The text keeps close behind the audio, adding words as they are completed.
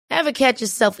Ever catch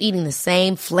yourself eating the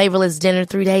same flavorless dinner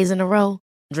 3 days in a row?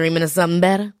 Dreaming of something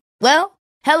better? Well,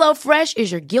 HelloFresh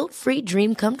is your guilt-free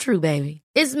dream come true, baby.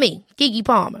 It's me, Keke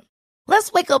Palmer.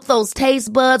 Let's wake up those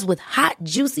taste buds with hot,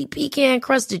 juicy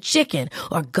pecan-crusted chicken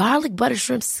or garlic butter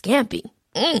shrimp scampi.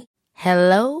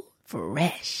 Hello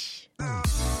Fresh.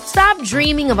 Stop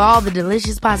dreaming of all the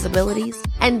delicious possibilities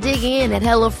and dig in at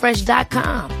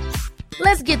HelloFresh.com.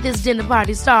 Let's get this dinner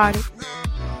party started.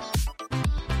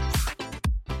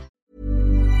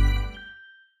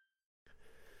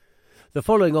 The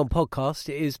following on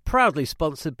podcast is proudly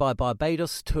sponsored by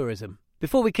Barbados Tourism.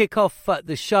 Before we kick off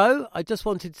the show, I just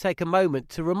wanted to take a moment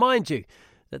to remind you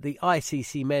that the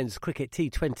ICC Men's Cricket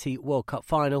T20 World Cup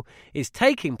Final is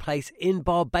taking place in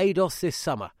Barbados this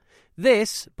summer.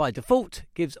 This, by default,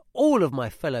 gives all of my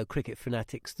fellow cricket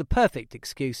fanatics the perfect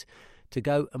excuse to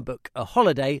go and book a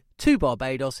holiday to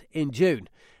Barbados in June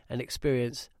and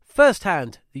experience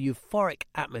firsthand the euphoric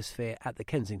atmosphere at the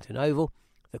Kensington Oval,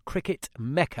 the cricket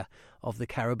mecca of the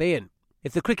Caribbean.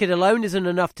 If the cricket alone isn't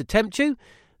enough to tempt you,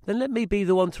 then let me be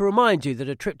the one to remind you that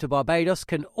a trip to Barbados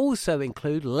can also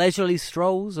include leisurely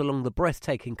strolls along the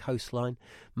breathtaking coastline,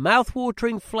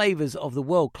 mouth-watering flavours of the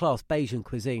world-class Bajan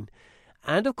cuisine,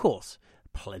 and, of course,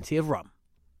 plenty of rum.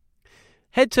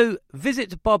 Head to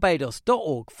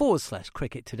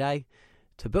visitbarbados.org/cricket today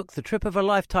to book the trip of a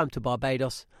lifetime to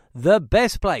Barbados, the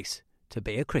best place to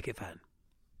be a cricket fan.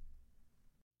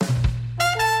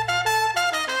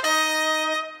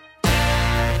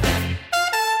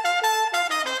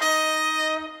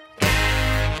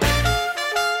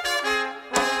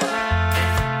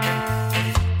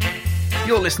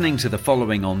 You're listening to the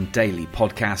Following On Daily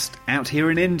podcast out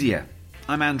here in India.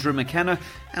 I'm Andrew McKenna,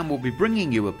 and we'll be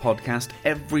bringing you a podcast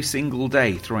every single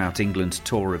day throughout England's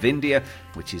tour of India,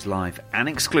 which is live and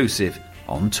exclusive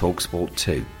on TalkSport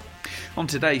 2. On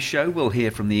today's show, we'll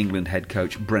hear from the England head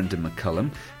coach Brendon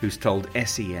McCullum, who's told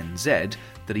SENZ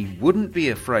that he wouldn't be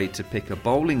afraid to pick a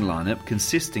bowling lineup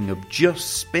consisting of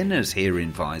just spinners here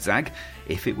in Vizag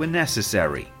if it were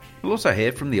necessary. We'll also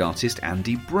hear from the artist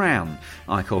Andy Brown.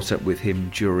 I caught up with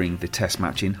him during the test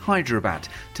match in Hyderabad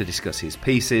to discuss his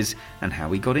pieces and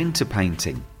how he got into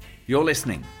painting. You're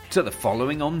listening to the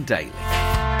Following On Daily.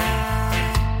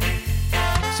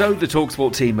 So the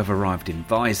TalkSport team have arrived in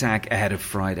Vizag ahead of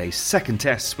Friday's second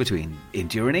test between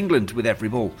India and England, with every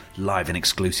ball live and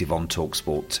exclusive on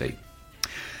TalkSport 2.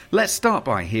 Let's start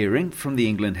by hearing from the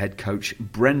England head coach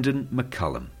Brendon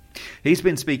McCullum. He's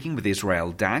been speaking with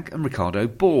Israel Dag and Ricardo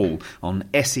Ball on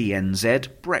SENZ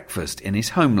Breakfast in his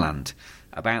homeland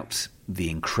about the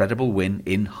incredible win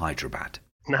in Hyderabad.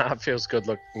 It feels good.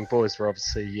 Look, boys were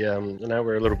obviously,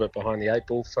 we're a little bit behind the eight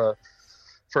ball for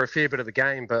a fair bit of the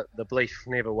game, but the belief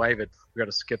never wavered. We've got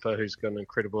a skipper who's got an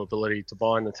incredible ability to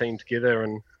bind the team together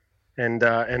and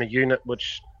a unit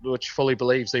which fully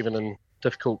believes even in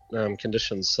difficult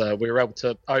conditions. We were able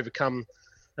to overcome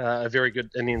a very good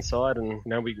Indian side, and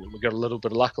we got a little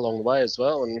bit of luck along the way as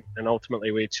well, and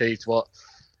ultimately we achieved what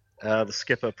the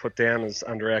skipper put down as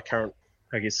under our current,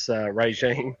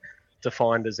 regime,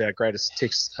 defined as our greatest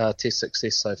test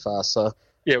success so far. So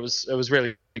yeah, it was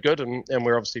really good, and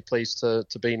we're obviously pleased to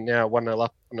be now 1-0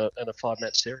 up in a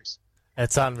 5-match series.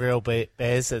 It's unreal,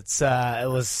 Bez. It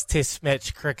was test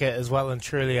match cricket as well and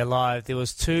truly alive. There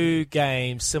was 2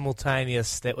 games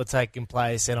simultaneous that were taking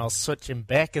place, and I was switching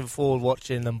back and forward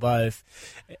watching them both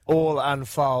all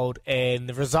unfold, and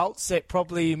the results that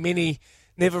probably many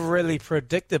never really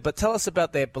predicted. But tell us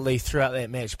about that belief throughout that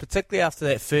match, particularly after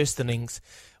that first innings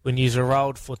when you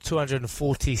rolled for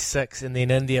 246 and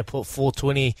then India put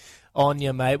 420 on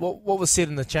you, mate. What was said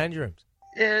in the change rooms?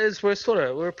 Yeah, we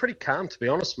were pretty calm, to be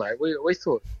honest, mate. We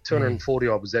thought 240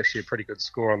 odd was actually a pretty good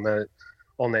score on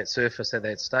that surface at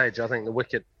that stage. I think the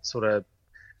wicket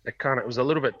it was a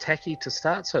little bit tacky to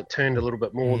start, so it turned a little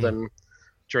bit more than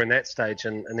during that stage,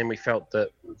 and then we felt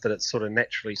that it sort of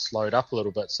naturally slowed up a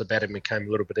little bit, so batting became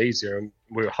a little bit easier, and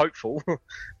we were hopeful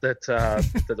that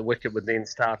that the wicket would then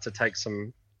start to take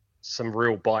some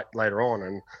real bite later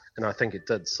on, and I think it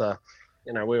did. So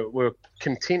we're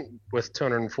content with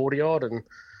 240 odd, and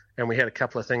we had a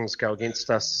couple of things go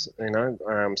against us.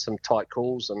 Some tight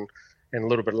calls and a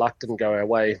little bit of luck didn't go our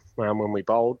way when we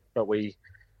bowled, but we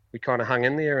kind of hung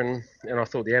in there, and I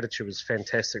thought the attitude was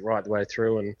fantastic right the way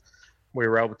through, and we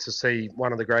were able to see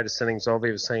one of the greatest innings I've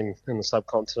ever seen in the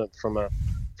subcontinent from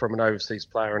an overseas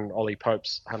player in Ollie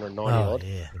Pope's 190 odd.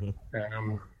 Yeah.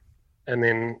 And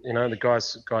then the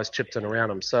guys chipped in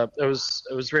around him, so it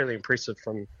was really impressive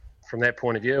from that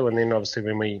point of view. And then obviously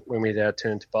when we had our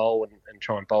turn to bowl and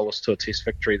try and bowl us to a test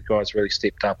victory, the guys really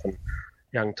stepped up, and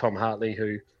young Tom Hartley,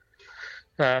 who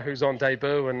who's on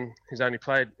debut and who's only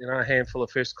played a handful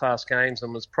of first-class games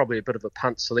and was probably a bit of a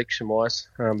punt selection-wise,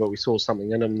 but we saw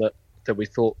something in him that we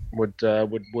thought would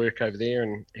work over there,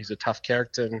 and he's a tough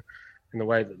character, and the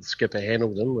way that the skipper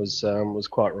handled him was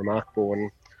quite remarkable,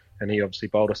 and he obviously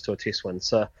bowled us to a test win.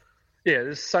 So, yeah,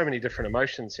 there's so many different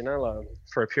emotions, like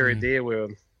for a period there we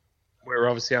were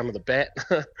obviously under the bat,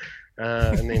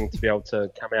 and then to be able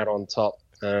to come out on top.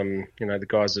 The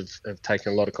guys have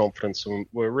taken a lot of confidence, and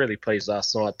we're really pleased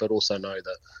last night, but also know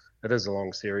that it is a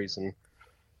long series, and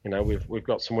we've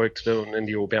got some work to do, and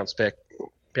India will bounce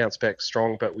back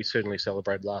strong. But we certainly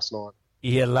celebrated last night.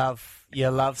 You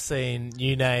love seeing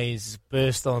new names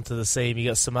burst onto the scene. You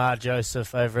got Samar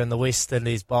Joseph over in the West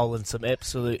Indies bowling some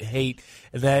absolute heat,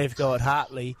 and they've got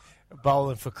Hartley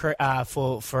bowling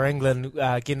for England,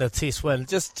 getting a test win.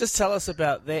 Just tell us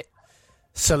about that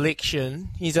selection.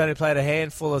 He's only played a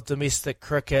handful of domestic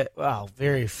cricket. Well,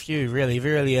 very few, really,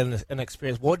 very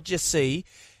inexperienced. What did you see,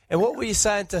 and what were you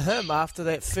saying to him after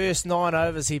that first 9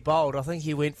 overs he bowled? I think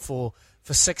he went for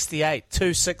 68,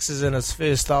 2 sixes in his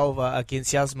first over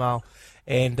against Yasmal,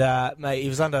 and mate, he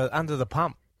was under the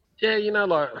pump. Yeah,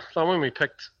 like when we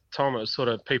picked Tom, it was sort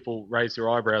of people raised their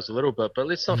eyebrows a little bit, but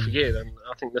let's not forget, and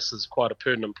I think this is quite a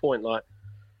pertinent point, like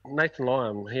Nathan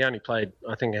Lyon, he only played,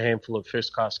 I think, a handful of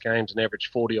first-class games and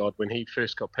averaged 40-odd when he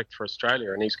first got picked for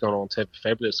Australia, and he's gone on to have a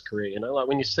fabulous career. Like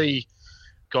when you see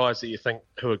guys that you think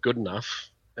who are good enough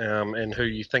and who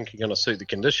you think are going to suit the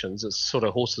conditions, it's sort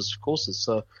of horses for courses.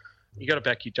 So you got to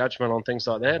back your judgment on things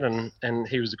like that, and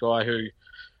he was a guy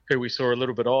who we saw a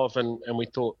little bit of, and we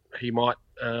thought he might,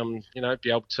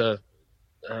 be able to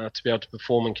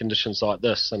perform in conditions like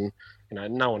this. And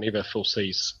no one ever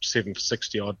foresees 7 for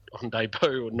 60 odd on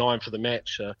debut or 9 for the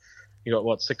match. You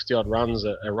got 60 odd runs,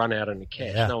 a run out and a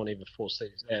catch. Yeah. No one ever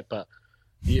foresees that. But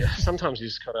yeah, sometimes you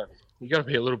got to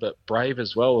be a little bit brave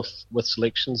as well with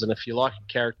selections. And if you like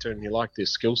a character and you like their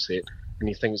skill set and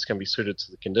you think it's going to be suited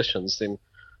to the conditions, then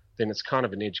it's kind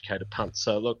of an educated punt.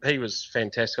 So look, he was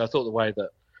fantastic. I thought the way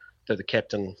that the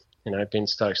captain, Ben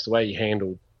Stokes, the way he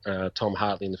handled Tom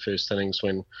Hartley in the first innings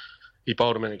when he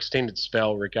bowled him an extended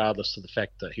spell, regardless of the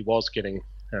fact that he was getting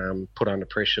put under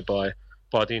pressure by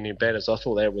the Indian batters. I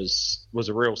thought that was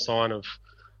a real sign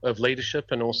of leadership,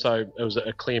 and also it was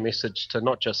a clear message to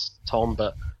not just Tom,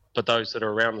 but those that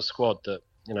are around the squad that,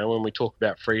 when we talk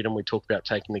about freedom, we talk about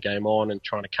taking the game on and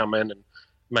trying to come in and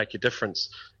make a difference.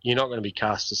 You're not going to be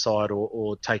cast aside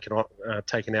or taken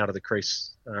out of the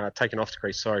crease, taken off the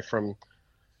crease, from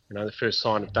the first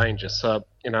sign of danger. So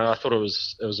I thought it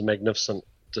was a magnificent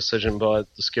decision by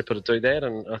the skipper to do that,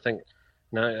 and I think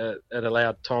it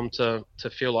allowed Tom to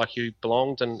feel like he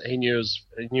belonged, and he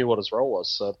knew what his role was.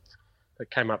 So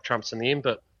it came up trumps in the end,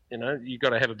 but you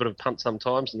got to have a bit of a punt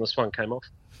sometimes, and this one came off.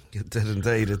 It did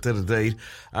indeed.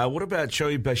 What about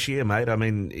Shoaib Bashir, mate? I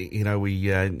mean,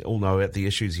 we all know about the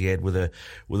issues he had with a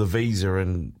visa,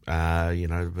 and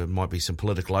there might be some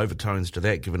political overtones to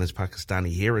that given his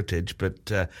Pakistani heritage.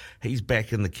 But he's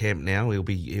back in the camp now. He'll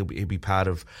be part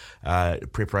of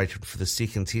preparation for the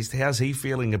second test. How's he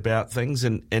feeling about things?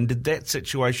 And did that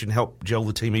situation help gel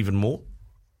the team even more?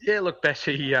 Yeah, look,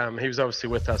 Bashir, he was obviously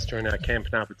with us during our camp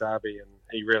in Abu Dhabi, and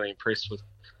he really impressed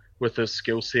with his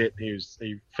skill set. He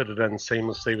fitted in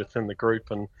seamlessly within the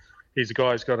group, and he's a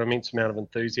guy who's got an immense amount of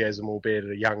enthusiasm, albeit at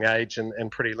a young age,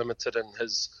 and pretty limited in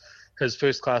his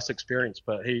first-class experience.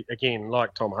 But he, again,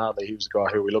 like Tom Hartley, he was a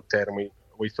guy who we looked at and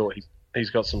we thought he's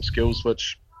got some skills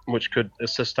which could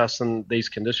assist us in these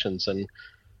conditions. And,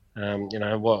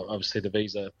 obviously the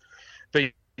visa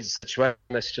situation,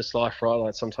 that's just life, right?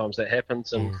 Like sometimes that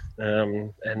happens, and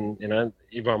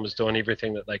everyone was doing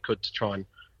everything that they could to try and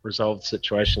resolve the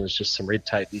situation. It's just some red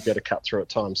tape you've got to cut through at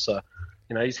times. So,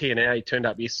 he's here now. He turned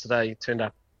up yesterday. He turned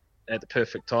up at the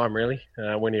perfect time, really.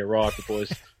 When he arrived, the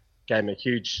boys gave him a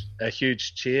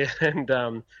huge cheer,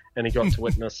 and he got to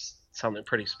witness something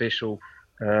pretty special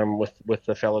with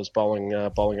the fellas bowling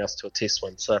us to a test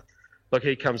win. So, look,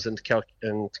 he comes into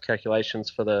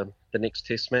calculations for the next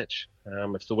test match.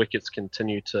 If the wickets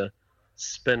continue to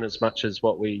spin as much as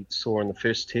what we saw in the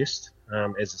first test,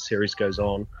 as the series goes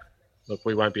on, look,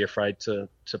 we won't be afraid to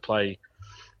play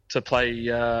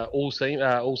all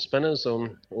spinners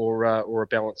or a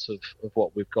balance of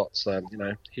what we've got. So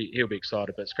he'll be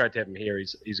excited. But it's great to have him here.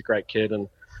 He's a great kid, and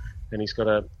he's got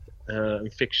a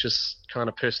infectious kind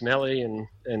of personality, and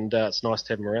it's nice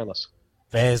to have him around us.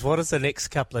 Vaz, what does the next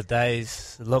couple of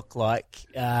days look like?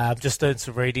 I'm just doing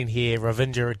some reading here.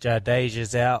 Ravindra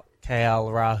Jadeja's out. KL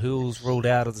Rahul's ruled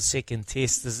out of the second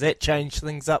test. Does that change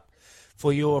things up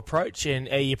for your approach? And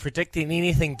are you predicting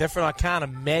anything different? I can't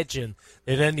imagine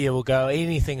that India will go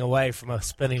anything away from a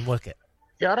spinning wicket.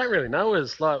 Yeah, I don't really know.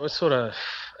 It's like we're sort of,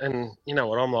 and you know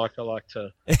what I'm like. I like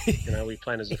to, we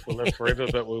plan as if we'll live forever,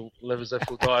 but we'll live as if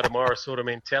we'll die tomorrow. Sort of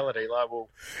mentality. Like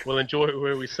we'll enjoy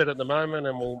where we sit at the moment,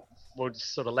 and we'll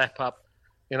just sort of lap up,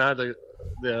 the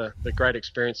great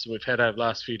experience that we've had over the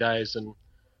last few days. And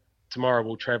tomorrow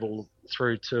we'll travel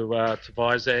through to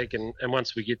Vizag, and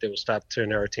once we get there, we'll start to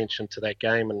turn our attention to that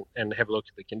game and have a look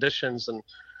at the conditions and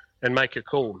make a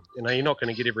call. You're not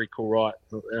going to get every call right,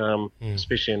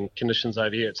 especially in conditions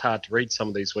over here. It's hard to read some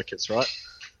of these wickets, right?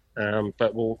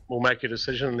 But we'll make a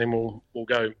decision, and then we'll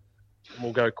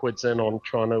go quids in on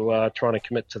trying to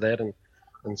commit to that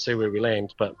and see where we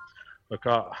land. But look,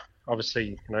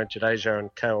 obviously, Jadeja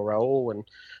and KL Rahul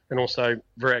and also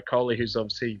Virat Kohli, who's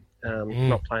obviously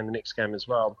not playing the next game as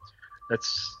well.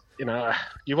 It's you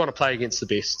want to play against the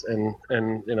best, and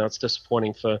it's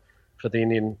disappointing for the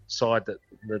Indian side that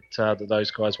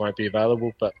those guys won't be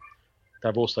available, but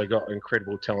they've also got an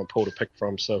incredible talent pool to pick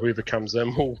from. So whoever comes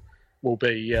in will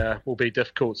be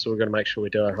difficult. So we're going to make sure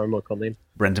we do our homework on them.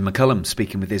 Brendon McCullum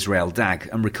speaking with Israel Dag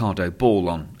and Ricardo Ball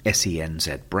on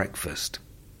SENZ Breakfast.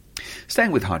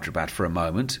 Staying with Hyderabad for a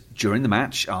moment, during the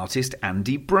match, artist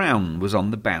Andy Brown was on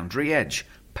the boundary edge,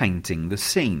 painting the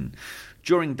scene.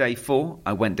 During day 4,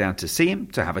 I went down to see him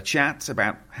to have a chat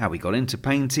about how he got into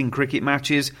painting cricket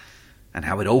matches and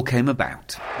how it all came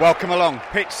about. Welcome along,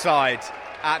 pitch side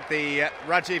at the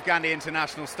Rajiv Gandhi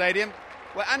International Stadium,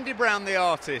 where Andy Brown, the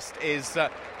artist, is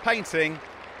painting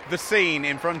the scene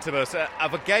in front of us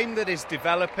of a game that is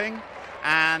developing,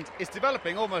 and it's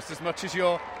developing almost as much as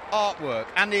your artwork.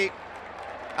 Andy,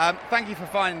 thank you for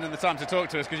finding the time to talk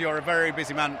to us, because you're a very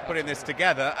busy man putting this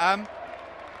together.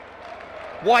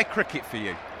 Why cricket for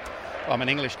you? I'm an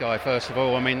English guy, first of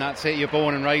all. I mean, that's it. You're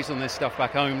born and raised on this stuff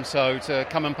back home. So to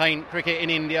come and paint cricket in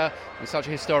India and such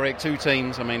a historic 2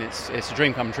 teams, I mean, it's a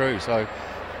dream come true. So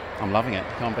I'm loving it.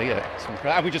 Can't beat it.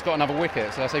 And we just got another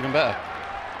wicket, so that's even better.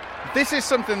 This is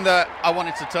something that I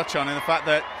wanted to touch on, in the fact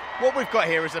that what we've got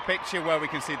here is a picture where we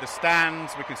can see the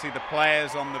stands, we can see the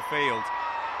players on the field.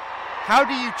 How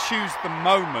do you choose the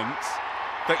moment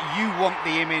that you want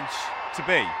the image to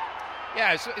be?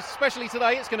 Yeah, especially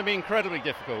today, it's going to be incredibly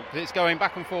difficult because it's going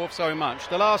back and forth so much.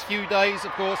 The last few days,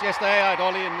 of course, yesterday I had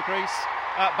Ollie in the crease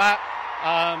at bat.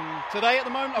 Today, at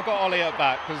the moment, I've got Ollie at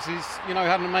bat because he's,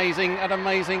 had an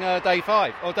amazing day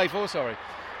 4. Sorry.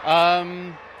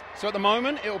 So at the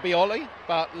moment, it'll be Ollie,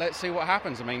 but let's see what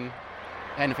happens. I mean,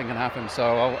 anything can happen. So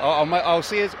I'll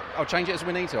see it. I'll change it as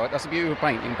we need to. That's the beauty of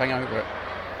paint. You can paint over it.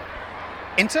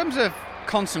 In terms of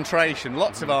concentration,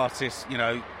 lots of artists,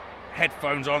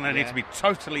 headphones on, they need to be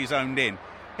totally zoned in.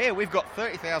 Here we've got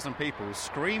 30,000 people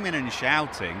screaming and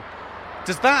shouting.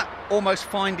 Does that almost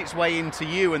find its way into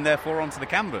you and therefore onto the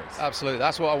canvas? Absolutely,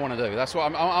 that's what I want to do. That's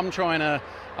what I'm trying to.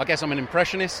 I guess I'm an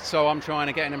impressionist, so I'm trying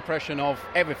to get an impression of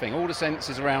everything, all the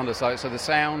senses around us. So the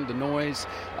sound, the noise,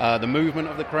 the movement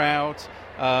of the crowd.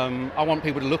 I want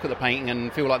people to look at the painting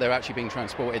and feel like they're actually being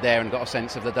transported there and got a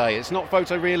sense of the day. It's not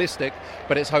photorealistic,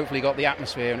 but it's hopefully got the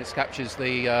atmosphere and it captures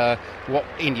the what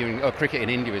cricket in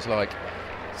India is like.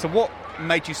 So what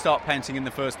made you start painting in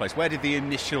the first place? Where did the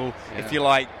initial, if you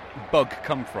like, bug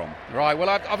come from? Right, well,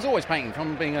 I was always painting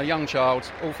from being a young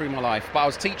child all through my life, but I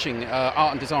was teaching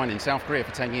art and design in South Korea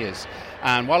for 10 years.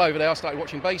 And while over there, I started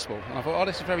watching baseball. And I thought,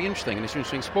 this is very interesting, and it's an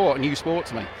interesting sport, a new sport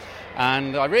to me.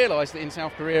 And I realised that in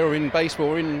South Korea or in baseball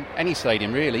or in any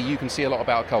stadium really, you can see a lot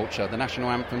about culture. The national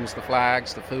anthems, the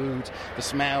flags, the food, the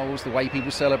smells, the way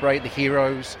people celebrate, the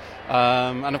heroes,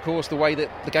 and of course the way that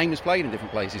the game is played in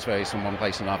different places varies from one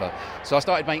place to another. So I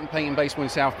started painting baseball in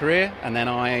South Korea, and then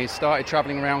I started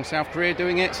travelling around South Korea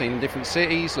doing it, seeing different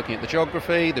cities, looking at the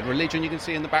geography, the religion you can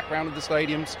see in the background of the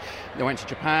stadiums. I went to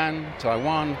Japan,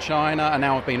 Taiwan, China, and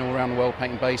now I've been all around the world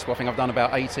painting baseball. I think I've done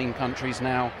about 18 countries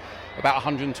now. About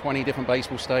 120 different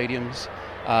baseball stadiums.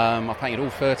 I've painted all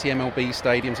 30 MLB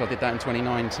stadiums. I did that in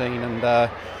 2019, and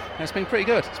it's been pretty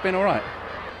good. It's been all right.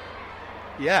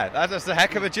 Yeah, that's a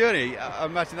heck of a journey. I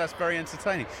imagine that's very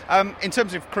entertaining. In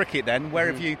terms of cricket, then, where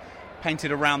have you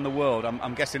painted around the world?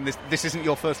 I'm guessing this isn't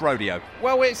your first rodeo.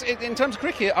 Well, in terms of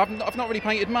cricket, I've not really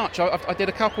painted much. I did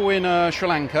a couple in Sri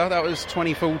Lanka. That was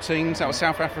 2014. That was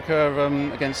South Africa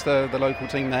against the local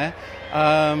team there.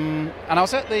 And I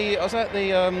was at the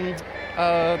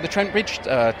Trent Bridge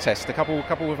test a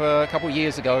couple of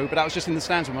years ago, but that was just in the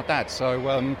stands with my dad, so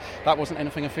that wasn't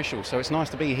anything official. So it's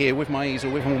nice to be here with my easel,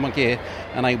 with all my gear,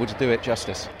 and able to do it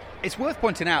justice. It's worth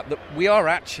pointing out that we are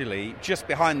actually just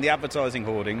behind the advertising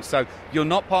hoarding, so you're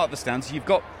not part of the stands. You've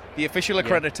got the official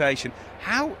accreditation. Yeah.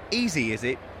 How easy is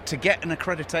it to get an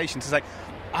accreditation to say,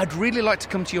 I'd really like to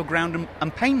come to your ground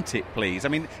and paint it, please. I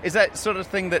mean, is that sort of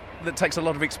thing that takes a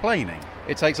lot of explaining?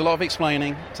 It takes a lot of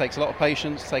explaining, it takes a lot of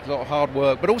patience, it takes a lot of hard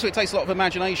work, but also it takes a lot of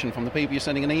imagination from the people you're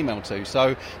sending an email to.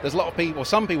 So there's a lot of people,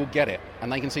 some people get it,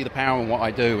 and they can see the power in what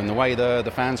I do and the way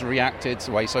the fans have reacted,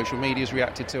 the way social media's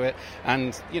reacted to it,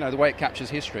 and, the way it captures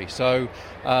history. So,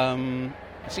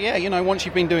 yeah, once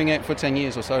you've been doing it for 10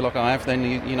 years or so, like I have, then,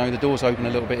 the doors open a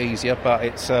little bit easier, but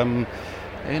it's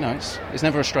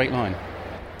never a straight line.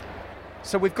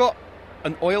 So we've got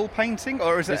an oil painting,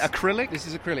 or is it acrylic? This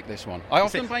is acrylic, this one. I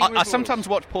sometimes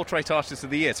watch Portrait Artist of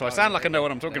the Year, so I sound like I know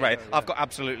what I'm talking about. I've got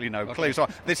absolutely no clue. So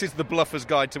this is the bluffer's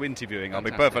guide to interviewing.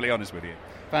 Fantastic. I'll be perfectly honest with you.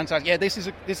 Fantastic. Yeah, this is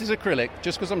acrylic,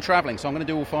 just because I'm travelling, so I'm going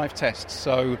to do all 5 tests.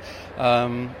 So,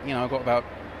 I've got about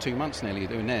 2 months nearly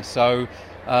doing this. So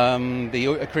the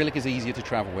acrylic is easier to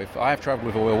travel with. I have travelled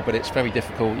with oil, but it's very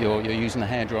difficult. You're using a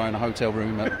hairdryer in a hotel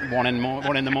room at 1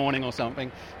 in the morning or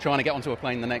something, trying to get onto a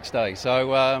plane the next day.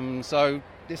 So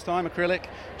this time acrylic,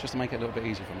 just to make it a little bit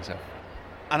easier for myself.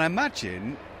 And I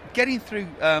imagine getting through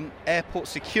airport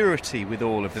security with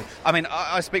all of this. I mean,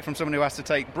 I speak from someone who has to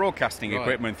take broadcasting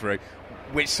equipment through,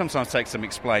 which sometimes takes some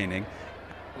explaining.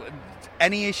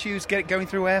 Any issues going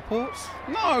through airports?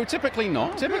 No, typically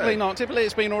not. Typically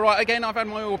it's been all right. Again, I've had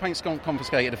my oil paints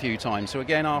confiscated a few times. So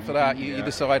again, after that, you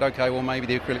decide, okay, well, maybe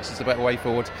the acrylics is the better way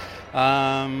forward.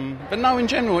 But no, in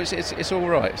general, it's all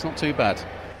right. It's not too bad.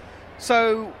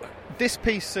 So this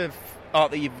piece of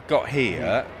art that you've got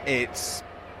here, it's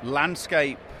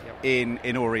landscape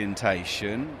in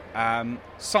orientation.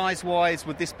 Size-wise,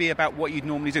 would this be about what you'd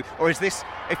normally do? Or is this,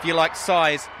 if you like,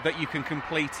 size that you can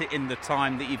complete it in the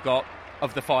time that you've got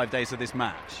of the 5 days of this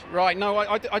match? Right, no,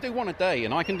 I do one a day,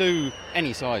 and I can do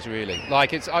any size, really.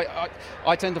 Like,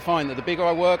 I tend to find that the bigger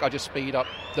I work, I just speed up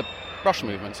the brush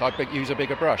movements. I use a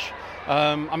bigger brush.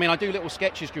 I do little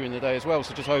sketches during the day as well,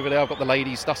 so just over there I've got the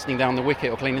ladies dusting down the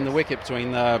wicket or cleaning the wicket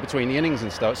between the innings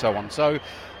and so on. So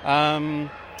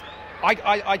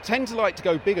I tend to like to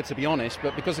go bigger, to be honest,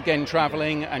 but because, again,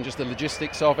 travelling and just the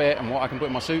logistics of it and what I can put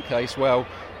in my suitcase, well,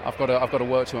 I've got to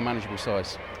work to a manageable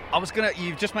size.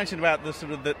 You've just mentioned about the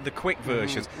sort of the quick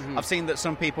versions. Mm-hmm. I've seen that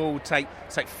some people take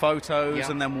photos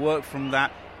and then work from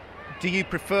that. Do you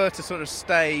prefer to sort of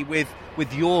stay with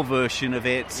your version of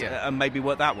it and maybe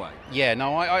work that way? Yeah,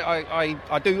 no,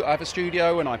 I do. I have a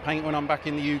studio and I paint when I'm back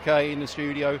in the UK in the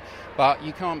studio, but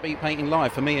you can't beat painting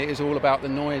live. For me, it is all about the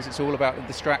noise. It's all about the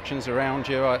distractions around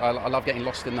you. I love getting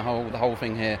lost in the whole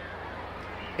thing here.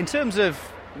 In terms of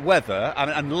weather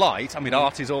and light,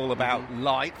 art is all about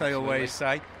light, they always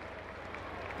say.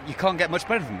 You can't get much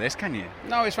better than this, can you?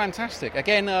 No, it's fantastic.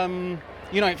 Again,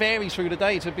 it varies through the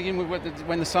day. To begin with,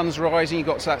 when the sun's rising, you've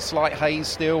got that slight haze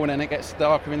still, and then it gets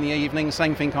darker in the evening.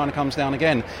 Same thing kind of comes down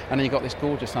again, and then you've got this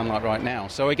gorgeous sunlight right now.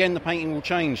 So again, the painting will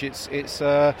change. It's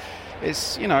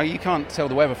you can't tell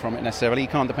the weather from it necessarily. You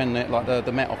can't depend on it like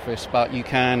the Met Office, but you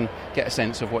can get a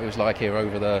sense of what it was like here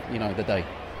over the day.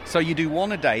 So you do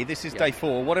one a day. This is day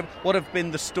 4. What have been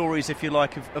the stories, if you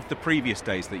like, of the previous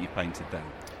days that you've painted then?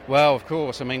 Well, of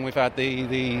course. We've had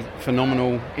the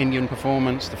phenomenal Indian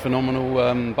performance, the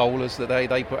phenomenal bowlers that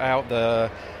they put out.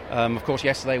 Of course,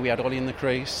 yesterday we had Ollie in the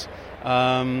crease.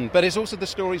 But it's also the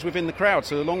stories within the crowd.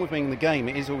 So along with being the game,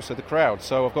 it is also the crowd.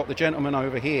 So I've got the gentlemen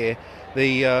over here,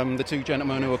 the 2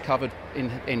 gentlemen who are covered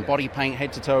in body paint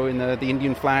head to toe in the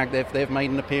Indian flag. They've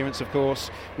made an appearance, of course.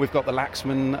 We've got the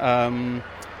Laxman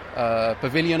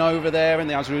pavilion over there and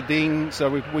the Azharuddin, so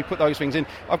we put those things in.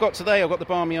 I've got the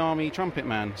Barmy Army trumpet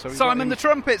man. So Simon the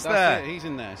Trumpet's there. He's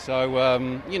in there.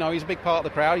 So, he's a big part of the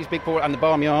crowd. He's a big part, and the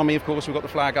Barmy Army, of course, we've got the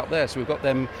flag up there, so we've got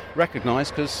them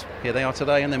recognised because here they are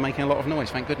today and they're making a lot of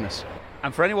noise, thank goodness.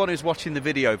 And for anyone who's watching the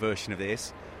video version of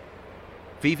this,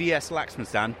 VVS Laxman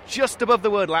stand, just above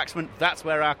the word Laxman, that's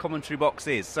where our commentary box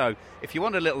is. So if you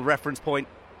want a little reference point,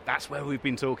 that's where we've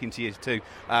been talking to you to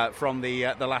from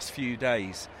the last few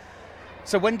days.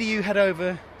 So when do you head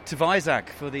over to Vizag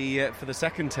for the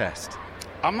second test?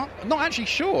 I'm not actually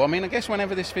sure. I guess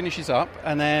whenever this finishes up,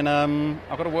 and then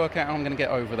I've got to work out how I'm going to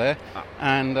get over there.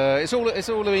 And it's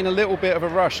all been a little bit of a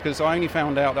rush because I only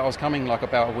found out that I was coming like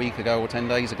about a week ago or 10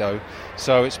 days ago.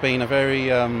 So it's been a very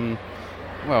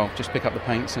just pick up the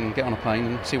paints and get on a plane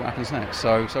and see what happens next.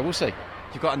 So we'll see.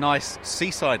 You've got a nice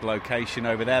seaside location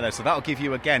over there, though, so that'll give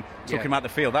you, again, talking about the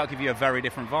field, that'll give you a very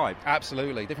different vibe.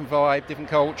 Absolutely. Different vibe, different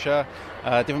culture,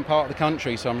 different part of the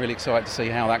country, so I'm really excited to see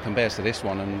how that compares to this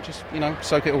one and just,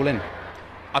 soak it all in.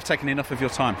 I've taken enough of your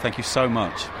time. Thank you so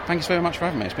much. Thank you very much for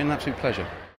having me. It's been an absolute pleasure.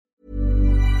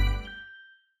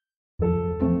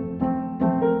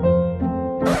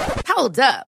 Hold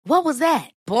up. What was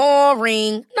that?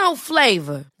 Boring. No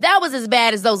flavor. That was as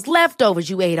bad as those leftovers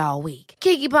you ate all week.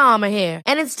 Keke Palmer here,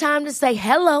 and it's time to say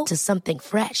hello to something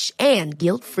fresh and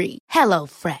guilt-free. Hello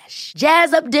Fresh.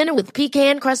 Jazz up dinner with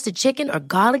pecan-crusted chicken or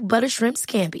garlic butter shrimp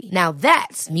scampi. Now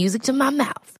that's music to my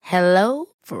mouth. Hello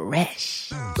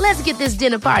Fresh. Let's get this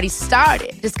dinner party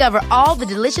started. Discover all the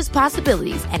delicious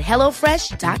possibilities at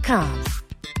HelloFresh.com.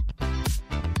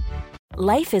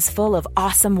 Life is full of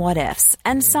awesome what-ifs,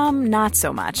 and some not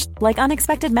so much, like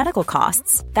unexpected medical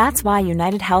costs. That's why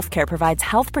United Healthcare provides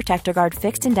Health Protector Guard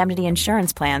fixed indemnity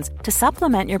insurance plans to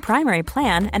supplement your primary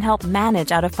plan and help manage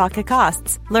out-of-pocket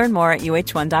costs. Learn more at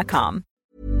UH1.com.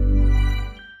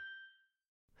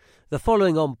 The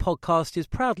following on podcast is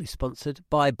proudly sponsored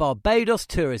by Barbados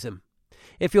Tourism.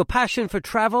 If your passion for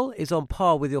travel is on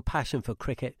par with your passion for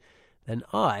cricket, then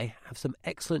I have some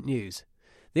excellent news.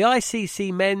 The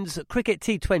ICC Men's Cricket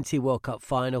T20 World Cup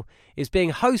Final is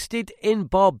being hosted in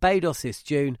Barbados this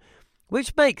June,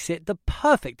 which makes it the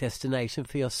perfect destination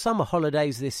for your summer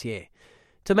holidays this year.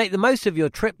 To make the most of your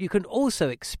trip, you can also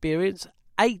experience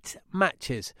 8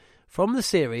 matches from the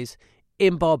series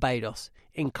in Barbados,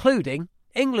 including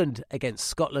England against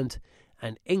Scotland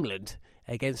and England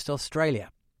against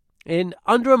Australia. In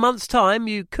under a month's time,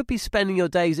 you could be spending your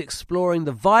days exploring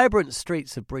the vibrant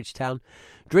streets of Bridgetown,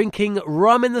 drinking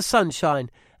rum in the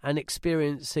sunshine and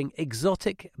experiencing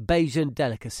exotic Bajan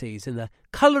delicacies in the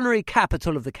culinary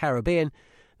capital of the Caribbean.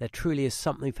 There truly is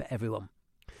something for everyone.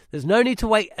 There's no need to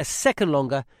wait a second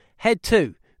longer. Head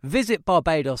to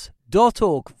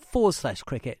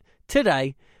visitbarbados.org/cricket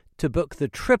today to book the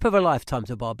trip of a lifetime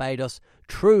to Barbados,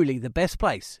 truly the best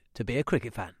place to be a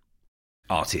cricket fan.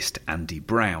 Artist Andy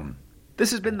Brown. This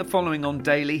has been the Following On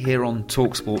Daily here on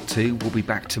TalkSport 2. We'll be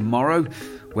back tomorrow,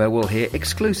 where we'll hear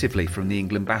exclusively from the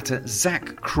England batter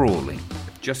Zach Crawley.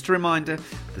 Just a reminder,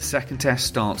 the second test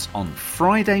starts on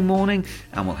Friday morning,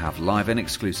 and we'll have live and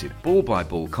exclusive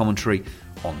ball-by-ball commentary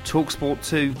on TalkSport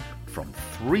 2 from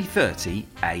 3:30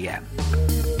 a.m.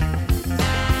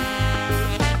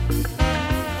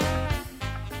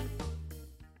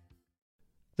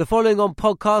 The following on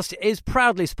podcast is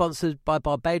proudly sponsored by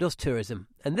Barbados Tourism,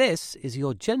 and this is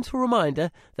your gentle reminder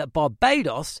that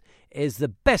Barbados is the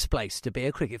best place to be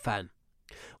a cricket fan.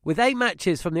 With 8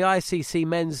 matches from the ICC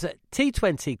Men's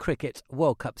T20 Cricket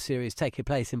World Cup Series taking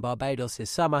place in Barbados this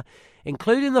summer,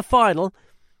 including the final,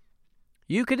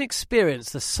 you can experience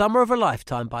the summer of a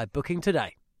lifetime by booking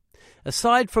today.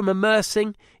 Aside from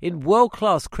immersing in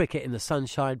world-class cricket in the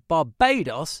sunshine,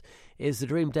 Barbados is the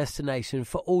dream destination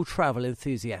for all travel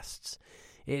enthusiasts.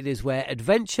 It is where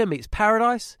adventure meets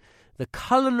paradise, the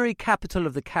culinary capital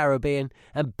of the Caribbean,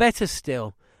 and better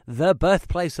still, the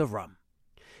birthplace of rum.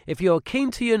 If you're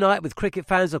keen to unite with cricket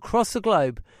fans across the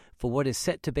globe for what is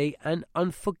set to be an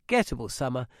unforgettable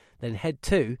summer, then head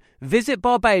to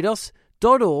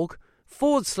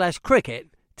visitbarbados.org/cricket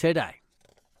today.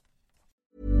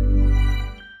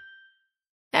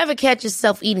 Ever catch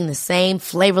yourself eating the same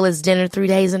flavorless dinner 3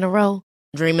 days in a row?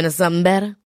 Dreaming of something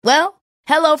better? Well,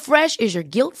 HelloFresh is your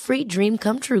guilt-free dream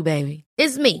come true, baby.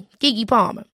 It's me, Keke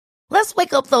Palmer. Let's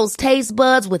wake up those taste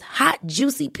buds with hot,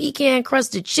 juicy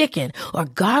pecan-crusted chicken or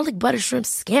garlic butter shrimp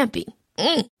scampi.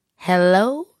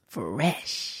 Hello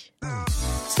Fresh.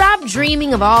 Stop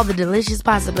dreaming of all the delicious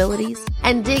possibilities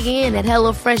and dig in at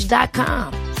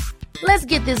HelloFresh.com. Let's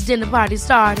get this dinner party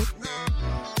started.